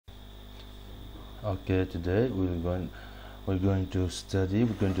Okay, today we're going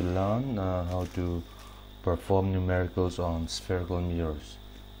to learn how to perform numericals on spherical mirrors.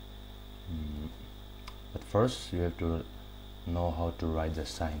 But first, you have to know how to write the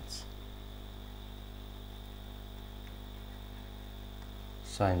signs.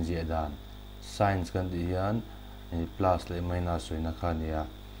 Signs dan signs kan diyan plus le minus so na kania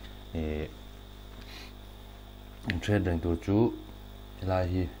trade dang tu chu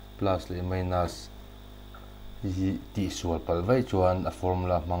ilahi plus le minus hi ti sual pal vai chuan a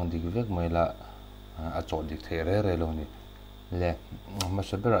formula mang dik vek mai la a chaw dik the re lo ni le ma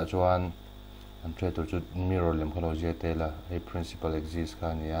sabera chuan an trade tu chu mirror lem khalo je te la a principle exists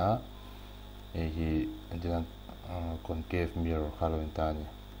kania hi dinan concave mirror khalo intani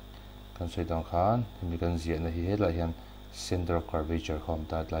kan sei dang khan mi kan zia na hi hela hian center of curvature khom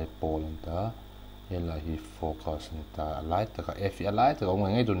ta lai pole ta hela hi focus ta light ta ka f light ta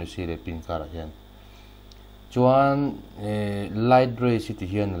ngoi ngai tu ni si le pin kara hian chuan light ray city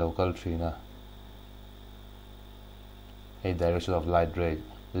hian local tree na a direction of light ray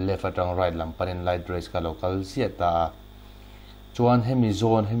left atang right lam panin light rays ka local zia ta chuan hemi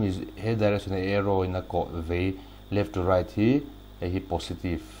zone he direction arrow in a ko ve left to right hi hi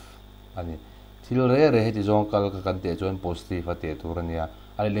positive ani thil re he ti zone kal ka kan te chuan positive ate turania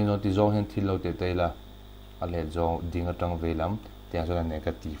ali ling ti zone hen thil lo te teila ale zone ding atang ve lam tiang chuan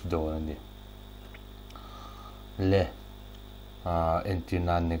negative do ani le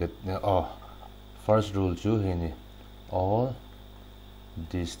antenna negative first rule chu hi ni all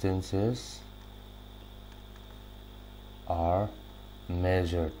distances are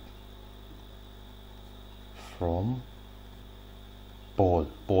measured from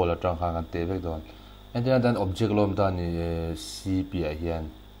pole atang khan te vek don and then object lom ta ni cp hian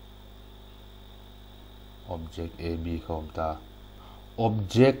object ab khom ta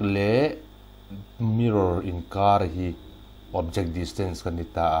object le mirror in car hi object distance kan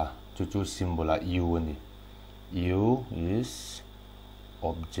ta chu symbol a u ni u is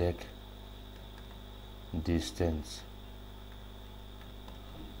object distance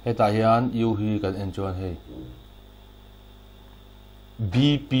heta hian u hi kan enjoy he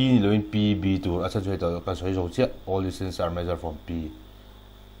bp ni loin pb tur acha choi to ka soi zo che all distances are measured from p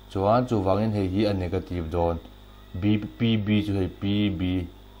chuan chu wangin he hi a negative don pb chu he pb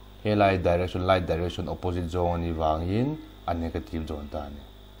he light direction opposite zone ni wangin a negative zone ta ni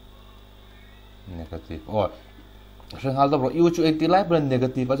negative reng hal da bro u chu 80 lai plan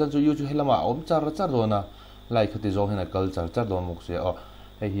negative acha chu u chu helama om char dona lai khati zone hena kal char don muk se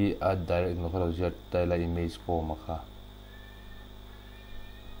hi a direct no khalo je ta la image form kha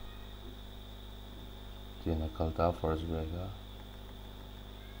tiene kalta first breaker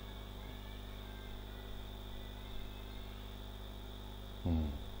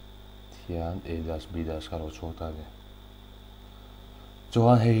thian a dash b dash khalo chota ne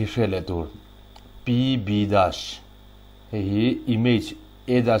chuan he shele tur p b dash he image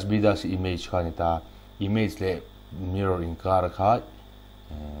a dash b dash image khanita image le mirror in car kha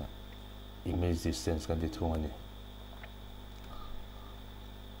image distance kan dithungani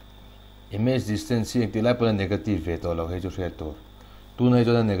image distance hi ti lai pala negative ve to lo he chu hre tur tu nei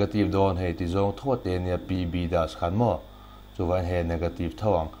to negative don he ti zong thot te ne pb dash khan mo chu van he negative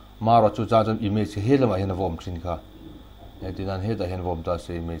thawang maro chu cha chan image he lama hen vom thin kha he ti nan he da hen vom ta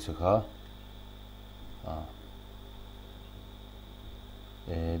se image kha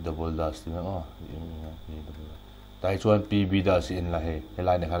double dash ti ma tai chuan pb dash in la he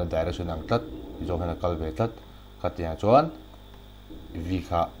helai ne kha direction ang tat ti zong hena kal ve tat khatia chuan v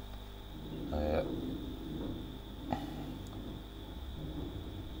kha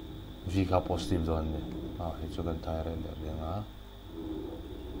v kha positive zone ne he chu kan thai re le renga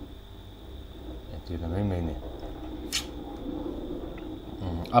ti na mai ne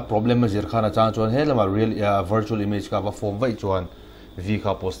a problem zir khana chang chuan he lama real virtual image ka va form vai chuan v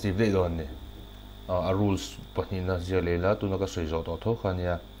kha positive le don ne a rules pahnina zia lela tuna ka soi zo to tho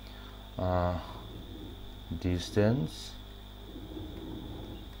khania distance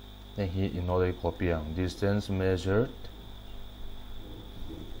he inode copy ang distance measured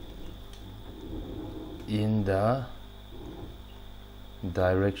in the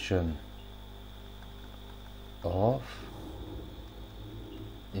direction of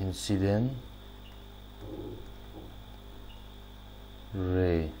incident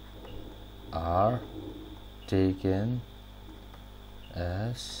ray are taken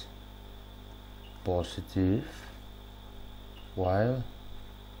as positive while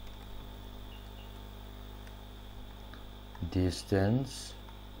distance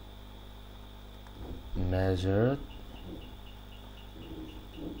measured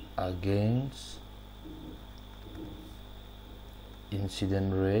against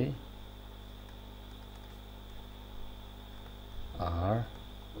incident ray are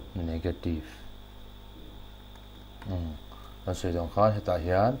negative. Kan soi dong khan heta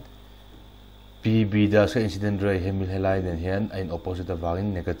hian PB dash incident ray hemil helai den hian in opposite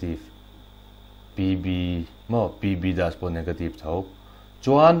avangin negative. PB dash po negative thau.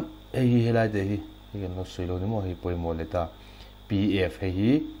 Chuan hi helai de hi kan lo soi lo ni mo hi poimo leta PF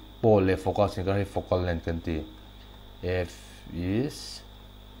hi pole focus ni ka hi focal length kan ti. F is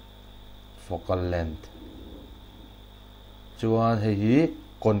focal length. Chuan hi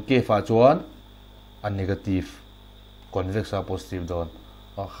concave a chuan a negative, convex a positive don.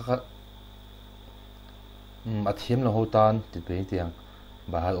 A thiam lo ho tan ti pe tiang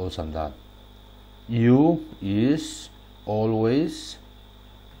bahal ol samdan. U is always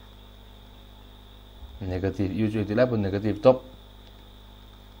negative. U chu ti lai pon negative top.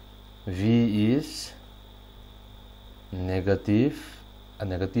 V is negative, a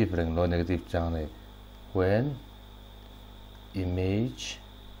negative reng lo negative chang nei when image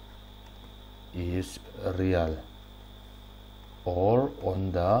is real or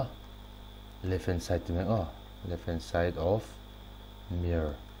on the left hand side of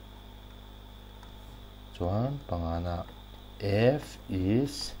mirror. Chuan pangana F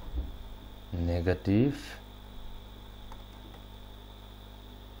is negative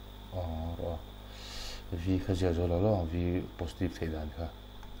or V kha zia zo lo V positive thei dan kha.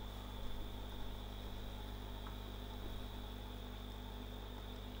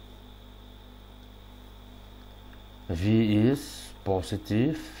 V is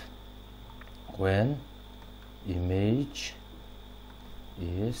positive when image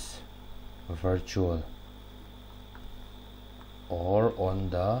is virtual or on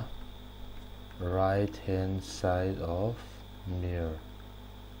the right hand side of mirror.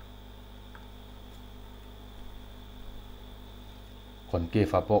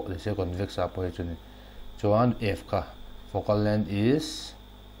 Concave apo lese convex apo he chuni. Chuan F ka focal length is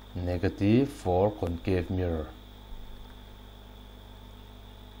negative for concave mirror.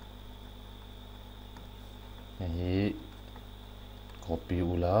 Hi copy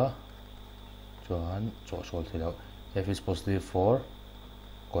ula chuan cho sol thilo. F is positive for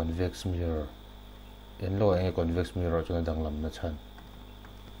convex mirror. En lo eng convex mirror chuan danglam na chan.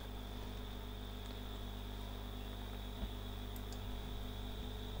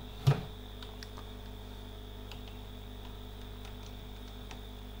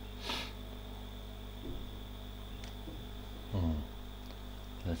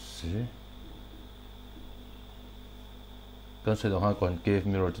 Let's see. Kan soi dong ha concave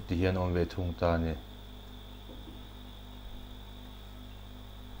mirror ti hian on ve thung ta ni.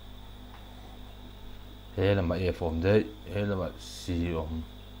 He lama A form de, he lama C om.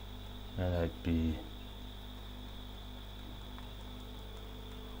 Helai B.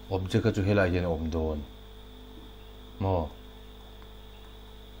 Object ka chu helai hian om don. Mo.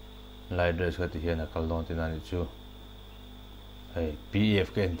 Light rays ka ti hian a kal don ti na ni chu. Hey,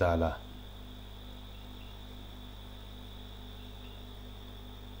 PF ka enta la.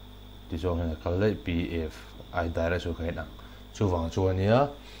 Ti zong hian a kal lai PF. Ai direct chu ka hian ang. Chu wang chuan nia.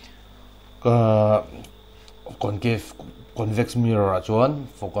 Ka concave convex mirror a chuan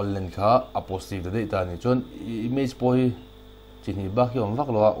focal length kha a positive de ta ni chuan image po hi chini ba hi om vak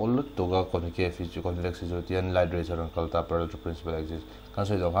lo a ol to ga concave chu convex chu tian light rays aron kal ta parallel to principal axis kan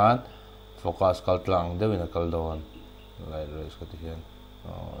soi dong han focus kal tlang de win a kal don light rays ka ti hian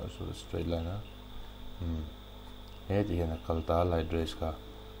so straight line ha he ti hian a kal ta light rays ka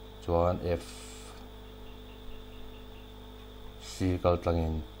chuan F C kal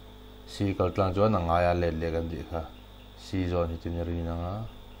tlangin C kal tlang chuan anga ya le kan ti kha C zone hi tin ri na nga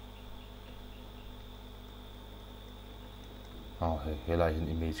he lai hin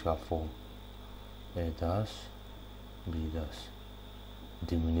image ka form A dash B dash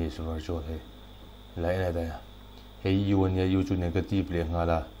diminish virtual he lai na da he u nia u chu negative le nga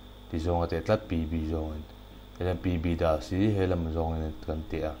la ti zong ate tlat PB zong he PB dash he lam zong ne kan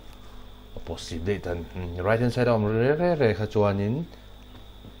ti a positive data right hand side om re kha chuanin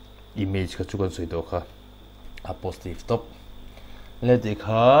image ka chukan soi do kha a positive top let it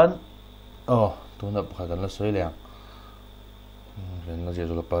khan tu na pakha kan la soi liang ren na je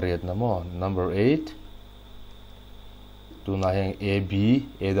zo pariat na mo number 8 tu na heng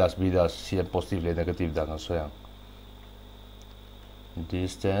A dash B dash C positive le negative da kan soi yang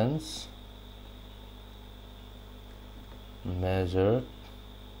distance measured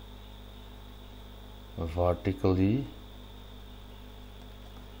vertically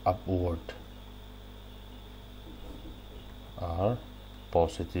upward are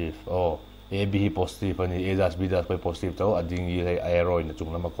positive. a b positive ani a dash b dash by positive to ading yi le arrow in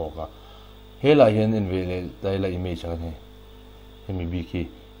chung lama ko ka hela hian in vele dai la image ani hemi b ki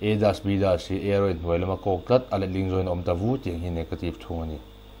a dash b dash arrow in noi lama ko tlat ala ling join om ta vu ti hi negative thung ani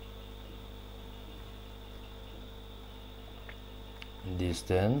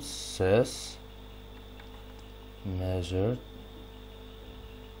distance says measured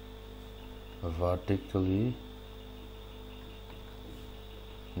vertically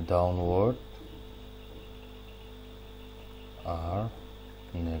downward are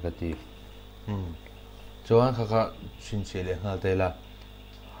negative. Chuan kha sin chele ngal tela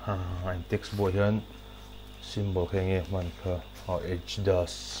in text boy hian symbol khenge man kha h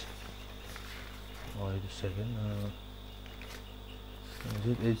dash wait a second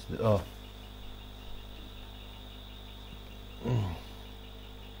is it h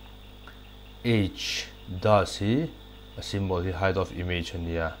h dash hi a symbol hi height of image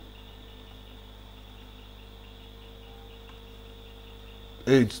ania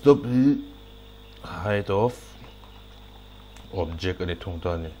h stop hi height of object ani thung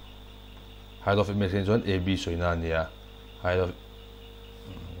ta ni height of image in zone ab soina ania height of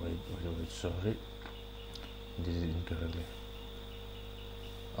wait sorry this is incorrectly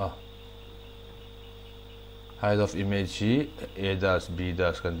height of image hi a dash b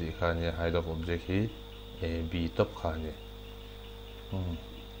dash kan di khani height of object hi a b top khani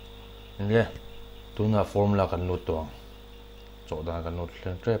nge tuna formula kan note to choda kan note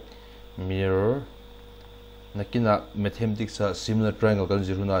trap mirror nakina mathematics a similar triangle kan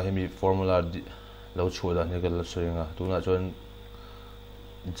ziruna hemi formula lo choda ne gal soinga tuna chon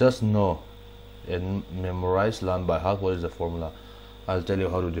just know and memorize learn by heart what is the formula. I'll tell you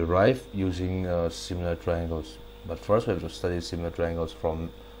how to derive using similar triangles, but first we have to study similar triangles from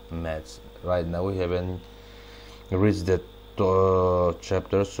maths. Right now we haven't reached that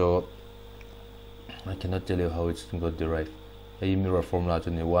chapter, so I cannot tell you how it's going to derive. A mirror formula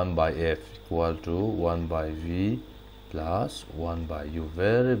to 1 by f equal to 1 by v plus 1 by u.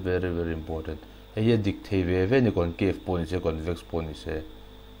 Very very important. Here dictate any concave point is a convex point is a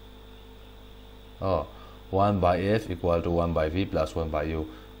 1 by f equal to 1 by v plus 1 by u.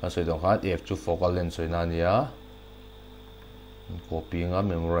 So don't have f to focal length so nania copying a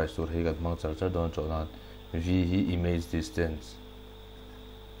memorize to he got mang charger don't cho v hi image distance.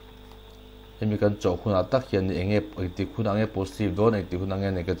 Hemi kan cho khuna tak hian ni enge ti khuna nge positive don ti khuna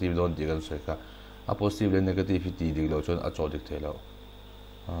nge negative don ti kan soika a positive and negative ti dik lo chon a cho dik thelo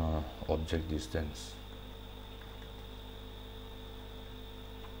object distance.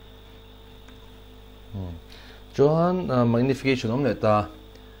 John magnification om leta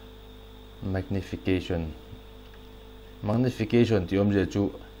magnification ti om je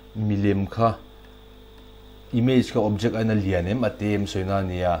chu milim kha image ka object ana lianem atem soina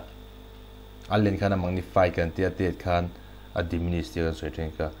nia allen khana magnify kan ti atet khan a diminish ti kan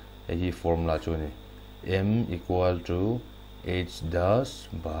soiteng ka hi formula chu ni m equal to h dash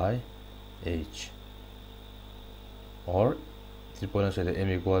by h or suppose say m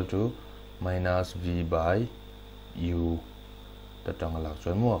equal to minus v by u.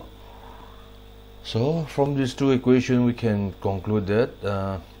 So from these two equations we can conclude that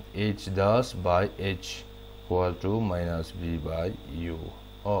h dash by h equal to minus v by u.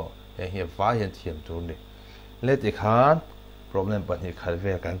 Here phi hiện thiểm tu đi. Let it khan problem but he khal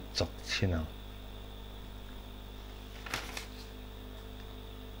ve kan chok chinang.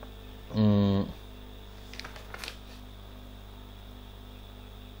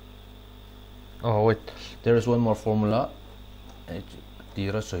 Oh wait, there is one more formula.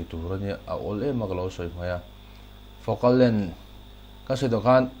 Tira soi tu rani a ole maglo soi maya. Focal length kasi to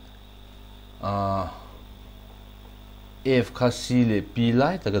kan f kha c le p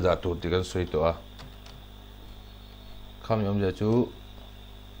lai ta ga tu ti kan soi to a. Kham yom ja chu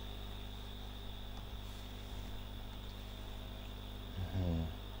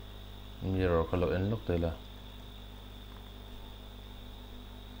mirror khalo en lok tela.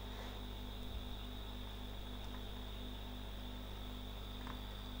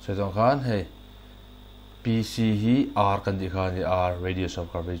 So don't khan hey PC hi r kan di khan r radius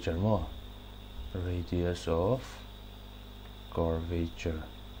of curvature mo radius of curvature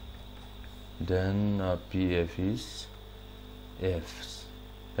then PF is f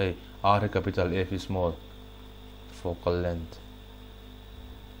hey r capital F is small focal length.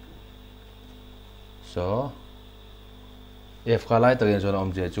 So f ka lai ta gen so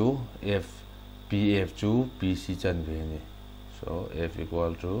om je chu f PF chu PC chan ve ni. So f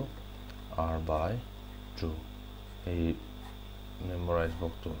equal to r by 2. A memorize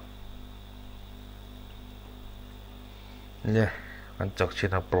book to. Yeah, kan chak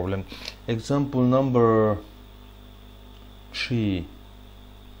chin a problem. Example number 3.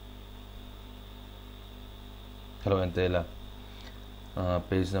 Hello and Taylor.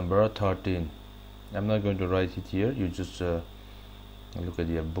 Page number 13. I'm not going to write it here, you just look at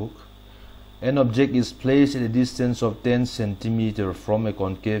your book. An object is placed at a distance of 10 cm from a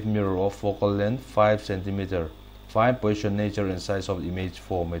concave mirror of focal length 5 cm. Find position, nature and size of the image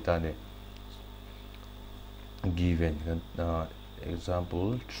form. Given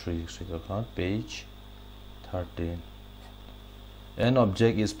example 3, page 13. An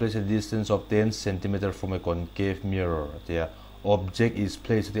object is placed at a distance of 10 cm from a concave mirror. The object is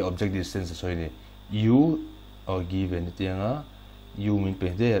placed at the object distance. So u or given u mean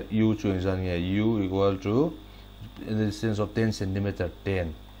there u to u equal to the distance of 10 cm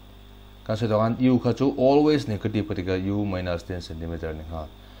 10. Kasi u kachu always negative ketika u minus 10 cm ni ha.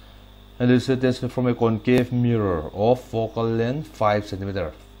 And this is from a concave mirror of focal length 5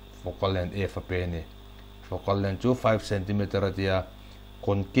 cm. Focal length f ni. Focal length to 5 cm atia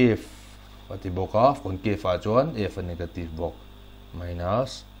concave ati boka concave achuan f negative bok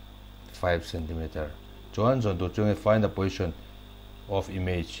minus 5 cm. Chuan to find the position of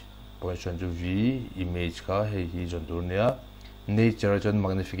image. Position to v image ka he zon turnia. Nature chuan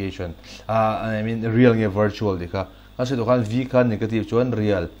magnification. I mean real nge virtual dikha. Kasi to kan v ka negative chuan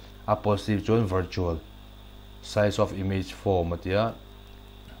real, a positive chuan virtual. Size of image form atia.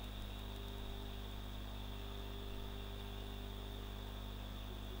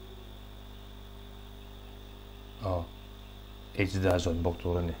 H dazon bok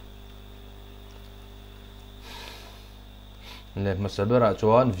turani. Let me sabera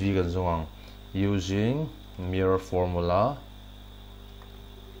chuan v kan zong using mirror formula.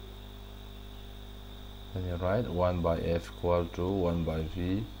 Then you write 1 by f equal to 1 by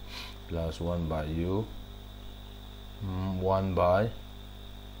v plus 1 by u 1 by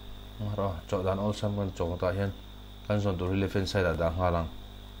chọn dan all sum kan chọn ta hian kan zon to left hand side da halang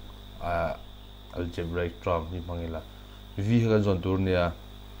algebraic term ni mangila v kan zon tur nia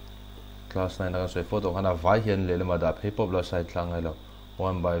class 9 kan soi photo kana vai hian le lama da phe pop la side tlang ai lo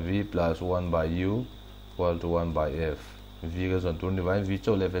 1 by v plus 1 by u equal to 1 by f. V kan zon tur ni vai v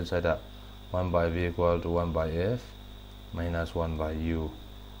cho left hand side da 1 by v equal to 1 by f minus 1 by u.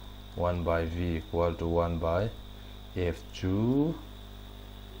 1 by v equal to 1 by f2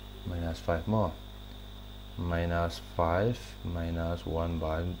 minus 5 more. Minus 5 minus 1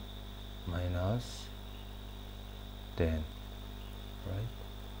 by minus 10. Right?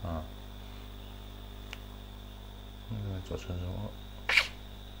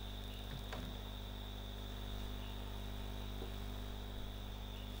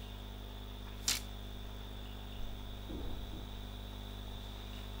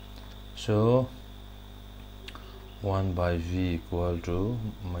 So 1 by v equal to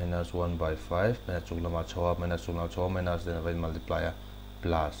minus 1 by 5 minus 2 minus 2 minus then by multiplier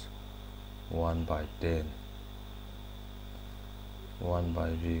plus 1 by 10. 1 by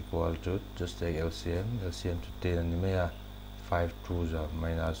v equal to, just take LCM to 10 and you 5 2s are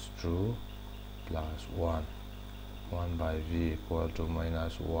minus 2 plus 1. 1 by v equal to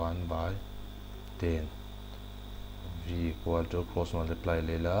minus 1 by 10. V equal to cross multiply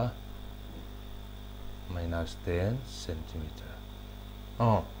lela minus 10 centimeter.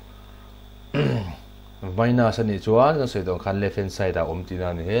 Minus ani chuan kan sei dong khan left hand side a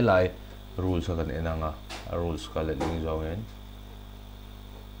tina ni he lai rules kan enanga rules ka le ling zawin.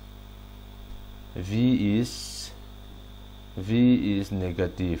 V is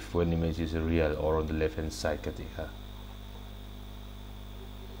negative when image is real or on the left hand side katika.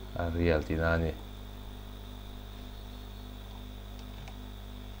 Real tinani.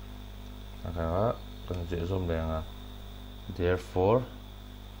 Therefore,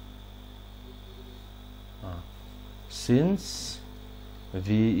 since v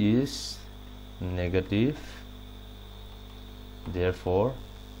is negative, therefore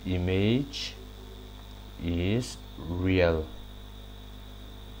image is real.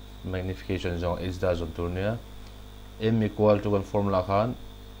 Magnification zone h dash on turnia m equal to one formula khan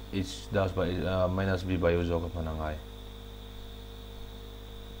h dash by minus b by u zone manangai.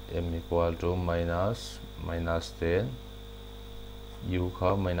 M equal to minus 10 u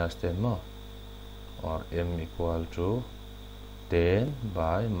ka minus 10 mo, or m equal to 10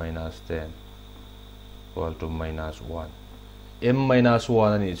 by minus 10 equal to minus 1. M minus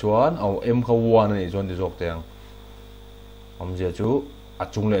 1 ani chuan au m ka 1 ani chuan di jok teng je chu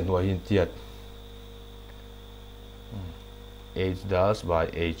achung le hnuai hin tiat h dash by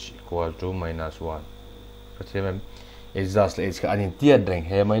h equal to minus 1. Pathiam h dash le h ka anin tiat reng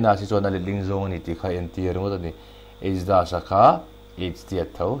he minus chuan ali ling zong ani ti kha en ti ro ni h dash ka It's the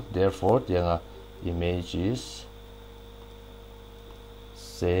tau. Therefore, the image is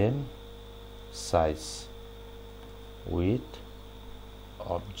same size with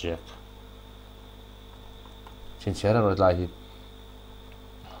object. Sincere rồi lại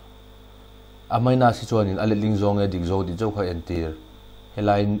amai na si chuan in aleling zong e dik zo di zo kha entir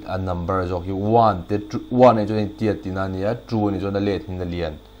headline a number zo ki 1 te 1 e chuan tiat tin ania 2 ni chuan le thin na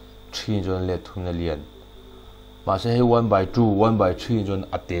lian 3 chuan le thun na lian ma se he 1/2 1/3 chuan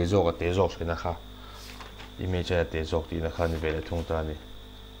ate zo sena kha image ate zo ti na kha ni vele thung ta ni.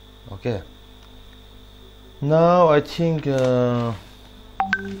 Okay, now I think you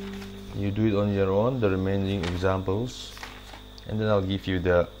do it on your own, the remaining examples, and then I'll give you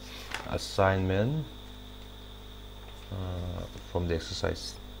the assignment from the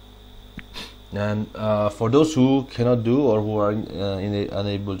exercise. And for those who cannot do or who are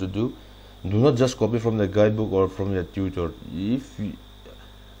unable to do not just copy from the guidebook or from your tutor. If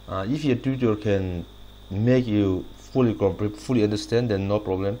your tutor can make you fully understand, then no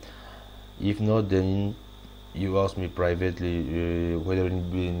problem. If not, then you ask me privately, whether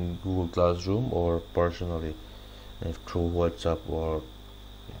in Google Classroom or personally, through WhatsApp or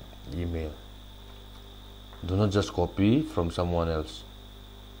email. Do not just copy from someone else.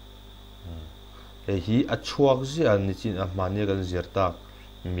 He achuak zi an nitin ahmania kan zirtak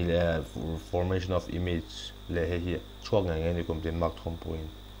formation of image le he chuak ngai ni kom ten mark thom point.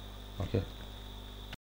 Okay.